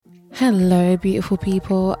Hello, beautiful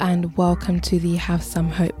people, and welcome to the Have Some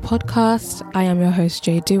Hope podcast. I am your host,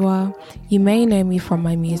 Jay Dua. You may know me from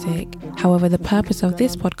my music. However, the purpose of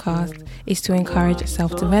this podcast is to encourage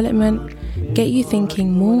self-development, get you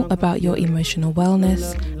thinking more about your emotional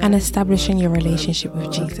wellness, and establishing your relationship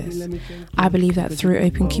with Jesus. I believe that through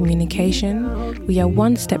open communication, we are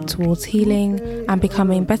one step towards healing and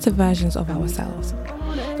becoming better versions of ourselves.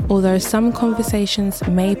 Although some conversations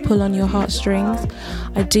may pull on your heartstrings,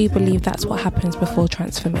 I do believe that's what happens before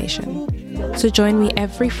transformation. So join me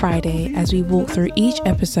every Friday as we walk through each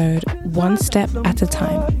episode one step at a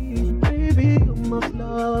time.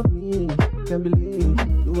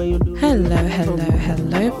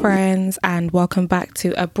 Hello friends, and welcome back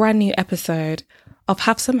to a brand new episode of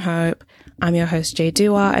Have Some Hope. I'm your host, Jay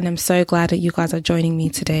Dua, and I'm so glad that you guys are joining me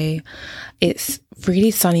today. It's really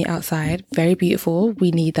sunny outside, very beautiful. We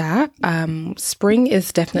need that. Spring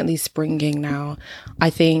is definitely springing now. I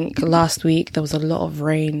think last week there was a lot of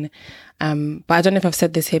rain. But I don't know if I've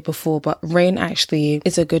said this here before, but rain actually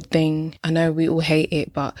is a good thing. I know we all hate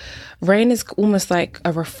it, but rain is almost like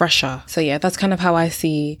a refresher. So yeah, that's kind of how I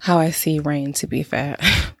see rain, to be fair.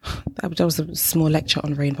 That was a small lecture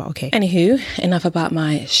on rain, but okay. Anywho, enough about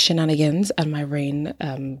my shenanigans and my rain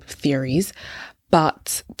theories.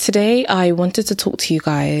 But today I wanted to talk to you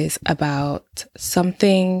guys about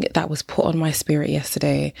something that was put on my spirit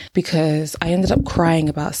yesterday, because I ended up crying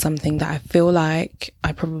about something that I feel like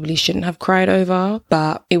I probably shouldn't have cried over,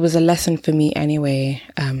 but it was a lesson for me anyway.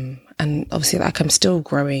 And obviously, like, I'm still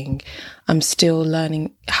growing. I'm still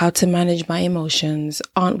learning how to manage my emotions.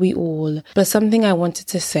 Aren't we all? But something I wanted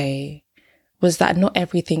to say was that not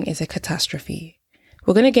everything is a catastrophe.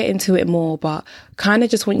 We're going to get into it more, but kind of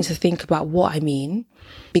just want you to think about what I mean,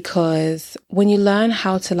 because when you learn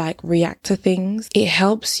how to react to things, it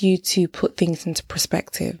helps you to put things into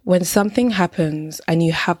perspective. When something happens and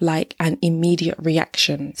you have an immediate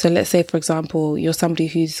reaction. So let's say, for example, you're somebody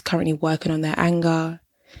who's currently working on their anger.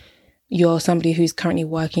 You're somebody who's currently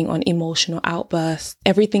working on emotional outbursts.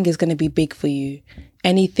 Everything is going to be big for you.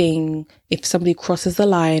 Anything, if somebody crosses the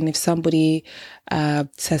line, if somebody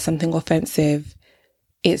says something offensive,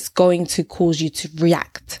 it's going to cause you to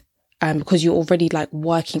react, because you're already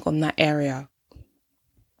working on that area.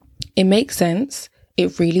 It makes sense.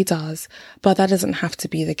 It really does. But that doesn't have to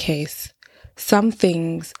be the case. Some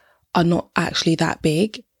things are not actually that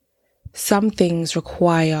big. Some things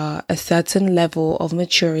require a certain level of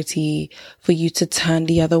maturity for you to turn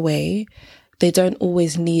the other way. They don't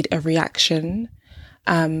always need a reaction.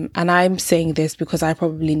 And I'm saying this because I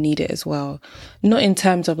probably need it as well. Not in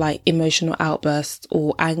terms of emotional outbursts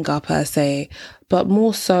or anger per se, but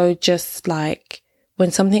more so just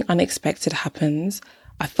when something unexpected happens,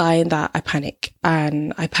 I find that I panic.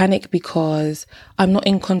 And I panic because I'm not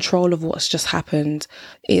in control of what's just happened.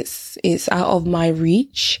 It's out of my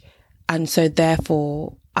reach. And so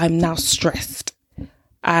therefore I'm now stressed.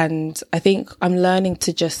 And I think I'm learning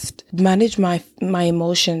to just manage my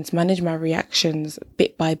emotions, manage my reactions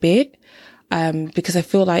bit by bit, because I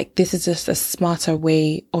feel like this is just a smarter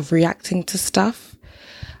way of reacting to stuff.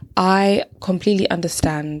 I completely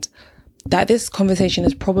understand that this conversation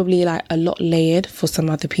is probably a lot layered for some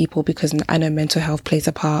other people, because I know mental health plays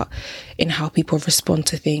a part in how people respond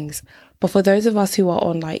to things. But for those of us who are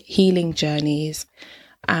on healing journeys,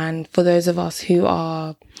 and for those of us who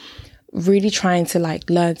are really trying to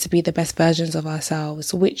learn to be the best versions of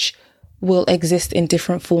ourselves, which will exist in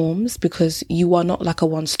different forms, because you are not a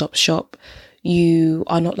one-stop shop. You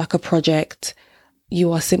are not a project.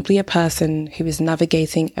 You are simply a person who is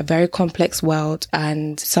navigating a very complex world.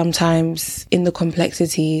 And sometimes in the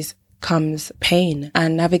complexities comes pain.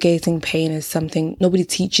 And navigating pain is something nobody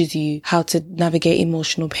teaches you how to navigate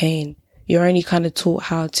emotional pain. You're only kind of taught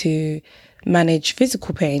how to manage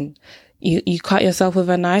physical pain. You cut yourself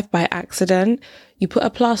with a knife by accident, you put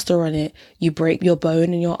a plaster on it, you break your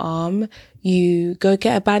bone in your arm, you go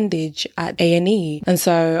get a bandage at A&E. And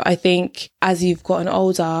so I think as you've gotten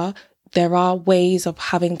older, there are ways of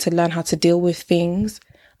having to learn how to deal with things,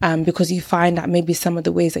 because you find that maybe some of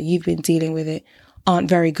the ways that you've been dealing with it aren't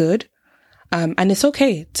very good. And it's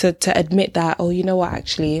okay to admit that, oh, you know what,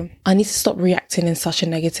 actually, I need to stop reacting in such a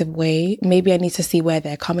negative way. Maybe I need to see where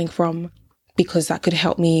they're coming from, because that could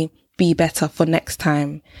help me be better for next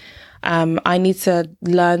time. I need to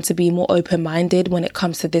learn to be more open-minded when it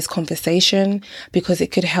comes to this conversation, because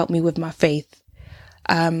it could help me with my faith.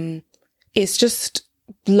 It's just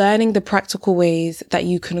learning the practical ways that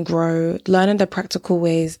you can grow, learning the practical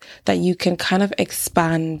ways that you can kind of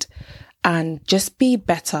expand and just be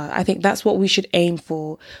better. I think that's what we should aim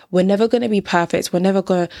for. We're never going to be perfect. We're never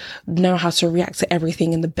going to know how to react to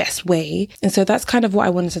everything in the best way. And so that's kind of what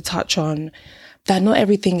I wanted to touch on, that not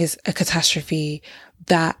everything is a catastrophe,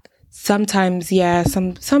 that sometimes, yeah,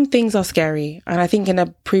 some things are scary. And I think in a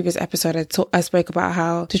previous episode, I spoke about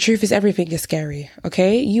how the truth is everything is scary.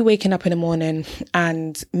 Okay. You waking up in the morning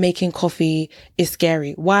and making coffee is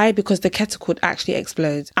scary. Why? Because the kettle could actually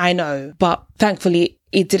explode. I know, but thankfully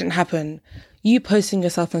it didn't happen. You posting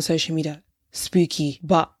yourself on social media, spooky,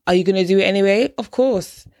 but are you going to do it anyway? Of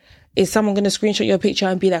course. Is someone going to screenshot your picture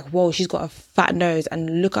and be like, whoa, she's got a fat nose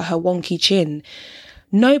and look at her wonky chin?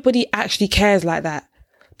 Nobody actually cares like that.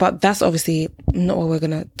 But that's obviously not what we're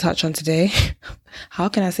going to touch on today. How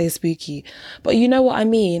can I say spooky? But you know what I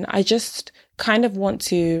mean? I just kind of want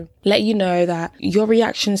to let you know that your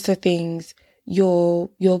reactions to things, your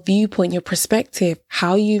viewpoint, your perspective,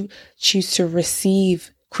 how you choose to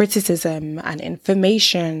receive criticism and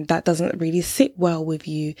information that doesn't really sit well with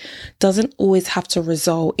you doesn't always have to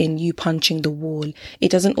result in you punching the wall. It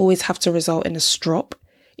doesn't always have to result in a strop.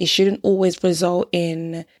 It shouldn't always result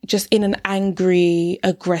in just in an angry,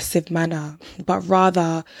 aggressive manner, but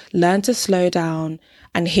rather learn to slow down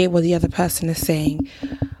and hear what the other person is saying.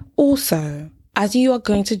 Also, as you are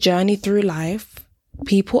going to journey through life,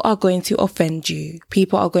 people are going to offend you.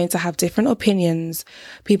 People are going to have different opinions.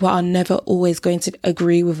 People are never always going to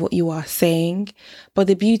agree with what you are saying. But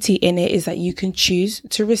the beauty in it is that you can choose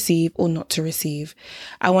to receive or not to receive.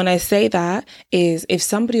 And when I say that is if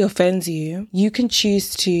somebody offends you, you can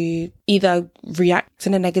choose to either react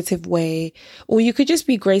in a negative way, or you could just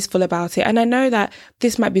be graceful about it. And I know that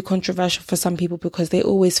this might be controversial for some people because they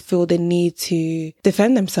always feel the need to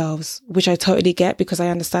defend themselves, which I totally get because I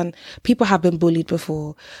understand people have been bullied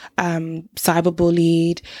before,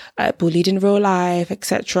 cyberbullied, bullied in real life,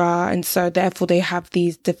 etc. And so therefore they have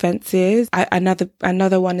these defenses.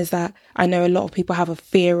 Another one is that I know a lot of people have a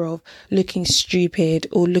fear of looking stupid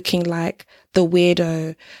or looking like the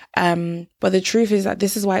weirdo. But the truth is that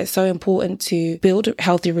this is why it's so important to build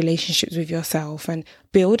healthy relationships with yourself and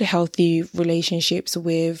build healthy relationships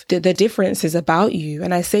with the differences about you.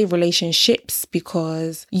 And I say relationships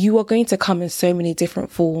because you are going to come in so many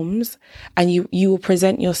different forms and you will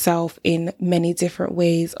present yourself in many different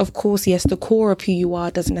ways. Of course, yes, the core of who you are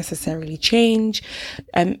doesn't necessarily change,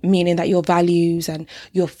 meaning that your values and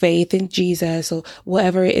your faith in Jesus or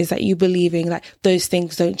whatever it is that you believe in, like those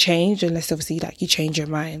things don't change unless obviously like you change your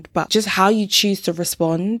mind. But just how you choose to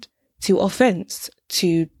respond to offense,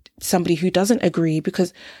 to somebody who doesn't agree,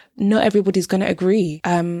 because not everybody's going to agree.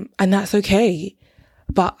 And that's okay.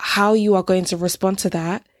 But how you are going to respond to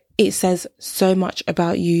that, it says so much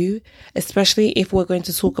about you, especially if we're going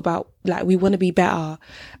to talk about like we want to be better.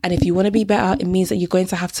 And if you want to be better, it means that you're going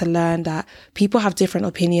to have to learn that people have different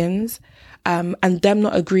opinions. And them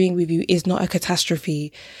not agreeing with you is not a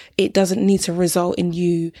catastrophe. It doesn't need to result in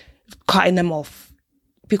you cutting them off,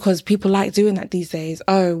 because people like doing that these days.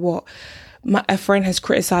 Oh, what? A friend has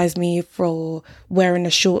criticized me for wearing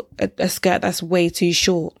a skirt that's way too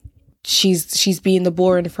short. She's being the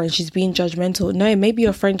boring friend. She's being judgmental. No, maybe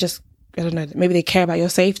your friend just, I don't know, maybe they care about your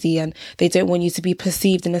safety and they don't want you to be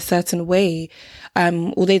perceived in a certain way.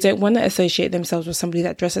 Or they don't want to associate themselves with somebody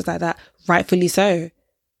that dresses like that, rightfully so.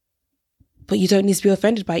 But you don't need to be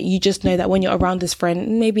offended by it. You just know that when you're around this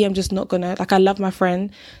friend, maybe I'm just not gonna, like I love my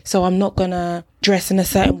friend, so I'm not gonna dress in a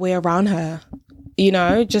certain way around her. You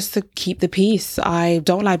know, just to keep the peace. I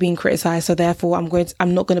don't like being criticized, so therefore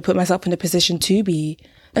I'm not going to put myself in a position to be.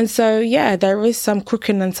 And so, yeah, there is some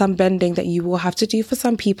crooking and some bending that you will have to do for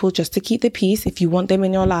some people just to keep the peace if you want them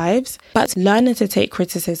in your lives. But learning to take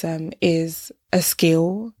criticism is a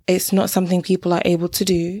skill. It's not something people are able to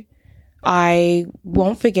do. I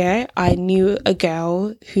won't forget, I knew a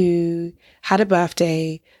girl who had a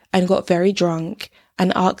birthday and got very drunk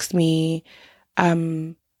and asked me,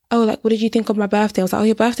 oh, like, what did you think of my birthday? I was like, oh,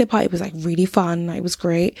 your birthday party was like really fun. Like, it was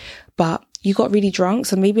great, but you got really drunk.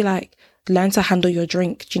 So maybe like learn to handle your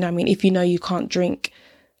drink. Do you know what I mean? If you know you can't drink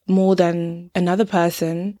more than another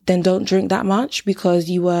person, then don't drink that much because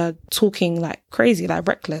you were talking like crazy, like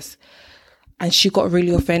reckless. And she got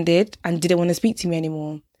really offended and didn't want to speak to me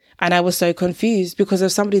anymore. And I was so confused because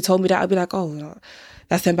if somebody told me that, I'd be like, oh,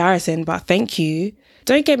 that's embarrassing, but thank you.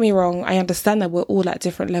 Don't get me wrong. I understand that we're all at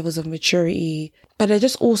different levels of maturity, but there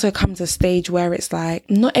just also comes a stage where it's like,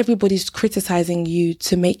 not everybody's criticizing you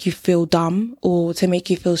to make you feel dumb or to make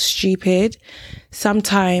you feel stupid.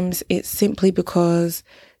 Sometimes it's simply because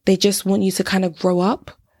they just want you to kind of grow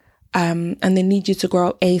up, and they need you to grow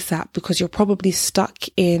up ASAP because you're probably stuck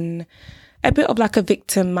in a bit of like a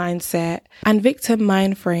victim mindset and victim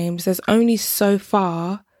mind frames. There's only so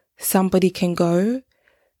far somebody can go.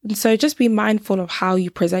 And so just be mindful of how you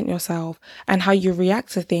present yourself and how you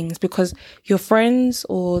react to things, because your friends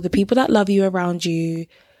or the people that love you around you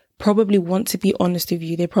probably want to be honest with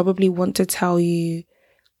you. They probably want to tell you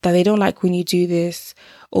that they don't like when you do this,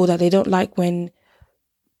 or that they don't like when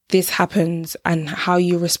this happens and how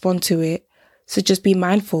you respond to it. So just be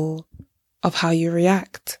mindful of how you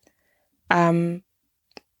react.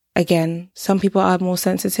 Again, some people are more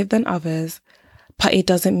sensitive than others, but it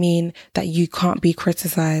doesn't mean that you can't be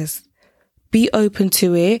criticized. Be open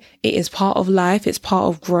to it. It is part of life. It's part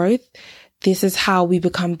of growth. This is how we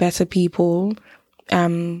become better people,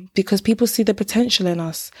 because people see the potential in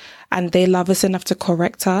us and they love us enough to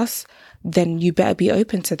correct us. Then you better be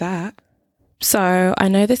open to that. So I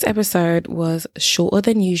know this episode was shorter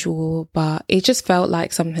than usual, but it just felt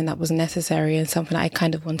like something that was necessary and something that I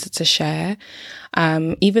kind of wanted to share.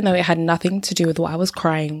 Even though it had nothing to do with what I was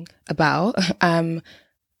crying about,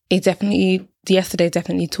 yesterday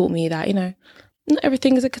definitely taught me that, not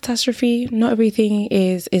everything is a catastrophe. Not everything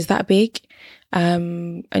is that big.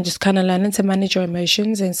 And just kind of learning to manage your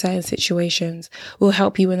emotions in certain situations will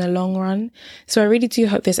help you in the long run. So I really do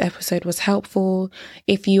hope this episode was helpful.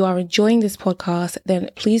 If you are enjoying this podcast, then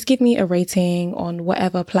please give me a rating on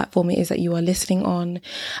whatever platform it is that you are listening on.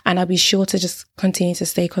 And I'll be sure to just continue to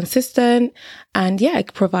stay consistent and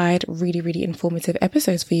provide really, really informative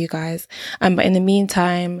episodes for you guys. But in the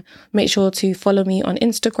meantime, make sure to follow me on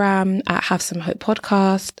Instagram at Have Some Hope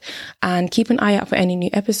Podcast, and keep an eye out for any new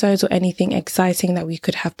episodes or anything exciting that we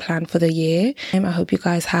could have planned for the year. I hope you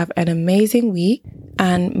guys have an amazing week,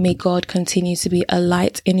 and may God continue to be a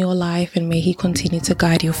light in your life, and may He continue to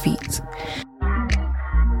guide your feet.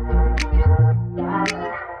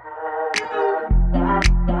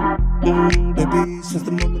 Baby, since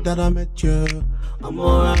the moment that I met you, I'm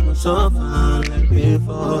alright, I'm so fine like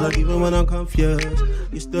before. Even when I'm confused,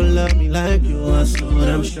 you still love me like you are, so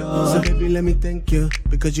I'm sure. So baby, let me thank you,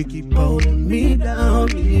 because you keep holding me down,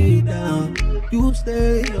 You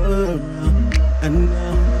stay around, and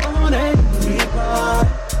now on every part,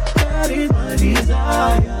 that is my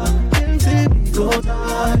desire. Can't say we go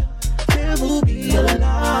die, never be a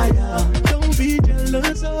liar. Don't be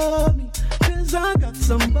jealous of me, 'cause I got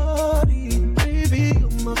somebody. Baby, you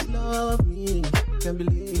must love me. Can't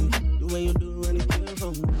believe the way you do